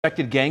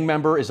Suspected gang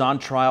member is on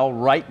trial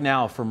right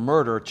now for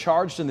murder,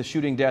 charged in the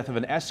shooting death of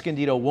an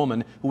Escondido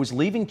woman who was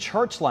leaving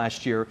church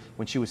last year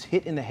when she was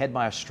hit in the head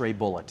by a stray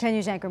bullet. 10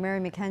 News anchor Mary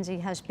McKenzie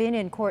has been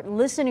in court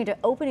listening to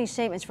opening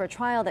statements for a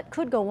trial that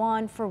could go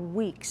on for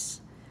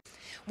weeks.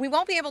 We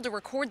won't be able to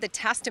record the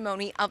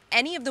testimony of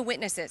any of the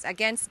witnesses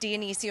against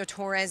Dionisio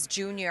Torres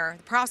Jr.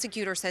 The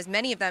prosecutor says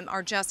many of them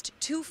are just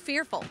too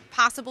fearful of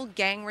possible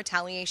gang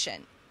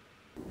retaliation.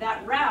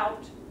 That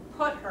route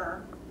put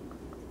her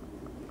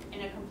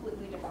in a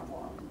completely different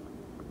world,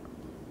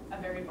 a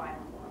very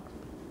violent world,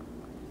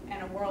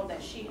 and a world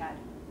that she had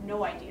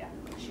no idea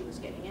she was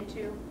getting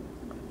into,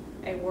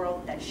 a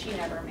world that she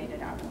never made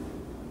it out of.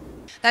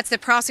 That's the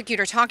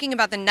prosecutor talking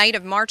about the night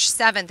of March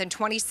 7th in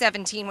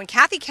 2017 when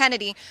Kathy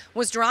Kennedy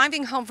was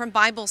driving home from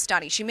Bible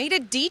study. She made a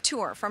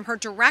detour from her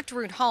direct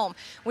route home,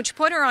 which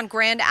put her on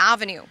Grand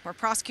Avenue, where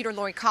prosecutor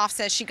Lori Koff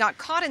says she got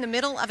caught in the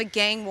middle of a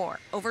gang war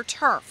over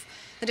turf.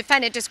 The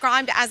defendant,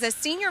 described as a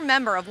senior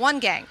member of one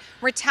gang,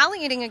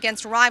 retaliating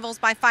against rivals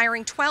by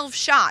firing 12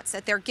 shots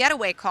at their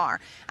getaway car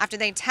after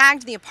they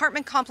tagged the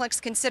apartment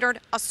complex considered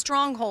a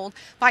stronghold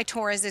by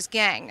Torres's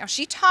gang. Now,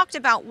 she talked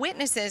about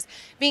witnesses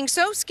being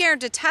so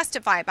scared to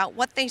testify about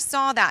what they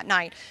saw that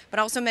night, but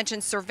also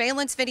mentioned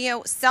surveillance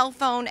video, cell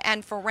phone,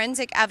 and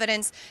forensic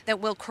evidence that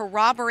will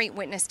corroborate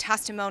witness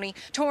testimony.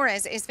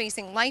 Torres is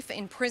facing life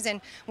in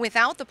prison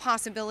without the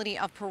possibility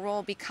of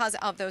parole because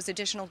of those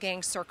additional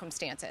gang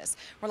circumstances.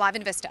 We're live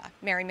in Vista.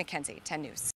 Mary McKenzie, 10 News.